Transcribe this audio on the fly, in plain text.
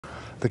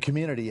The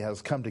community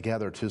has come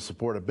together to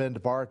support a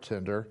Bend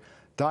bartender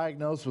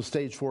diagnosed with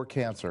stage 4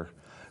 cancer.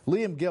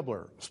 Liam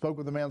Gibler spoke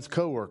with the man's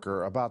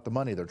co-worker about the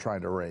money they're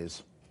trying to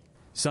raise.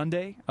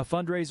 Sunday, a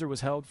fundraiser was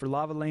held for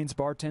Lava Lane's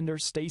bartender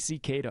Stacy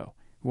Cato,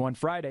 who on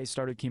Friday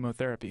started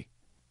chemotherapy.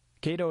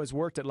 Cato has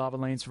worked at Lava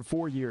Lane's for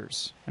 4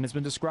 years and has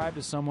been described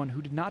as someone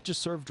who did not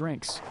just serve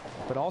drinks,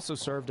 but also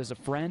served as a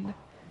friend,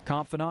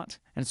 confidant,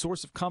 and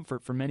source of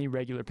comfort for many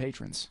regular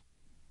patrons.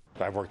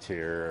 I've worked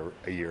here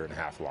a year and a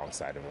half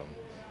alongside of him.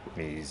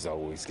 He's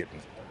always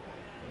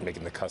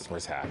making the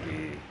customers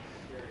happy,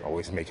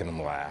 always making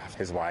them laugh.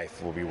 His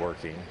wife will be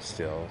working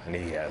still, and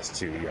he has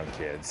 2 young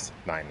kids,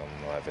 9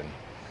 and 11.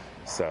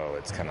 So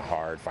it's kind of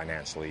hard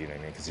financially, you know what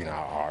I mean? Because you know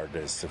how hard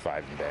it is to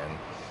survive in Bend.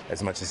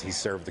 As much as he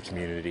served the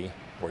community,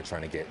 we're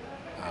trying to get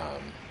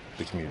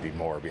the community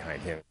more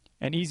behind him.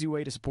 An easy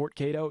way to support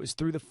Cato is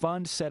through the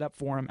fund set up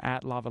for him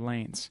at Lava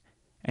Lane's.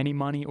 Any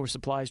money or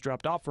supplies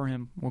dropped off for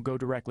him will go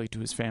directly to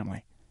his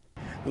family.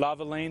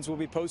 Lava Lane's will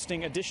be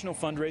posting additional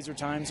fundraiser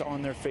times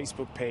on their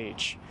Facebook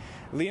page.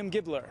 Liam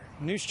Gibler,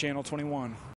 News Channel 21.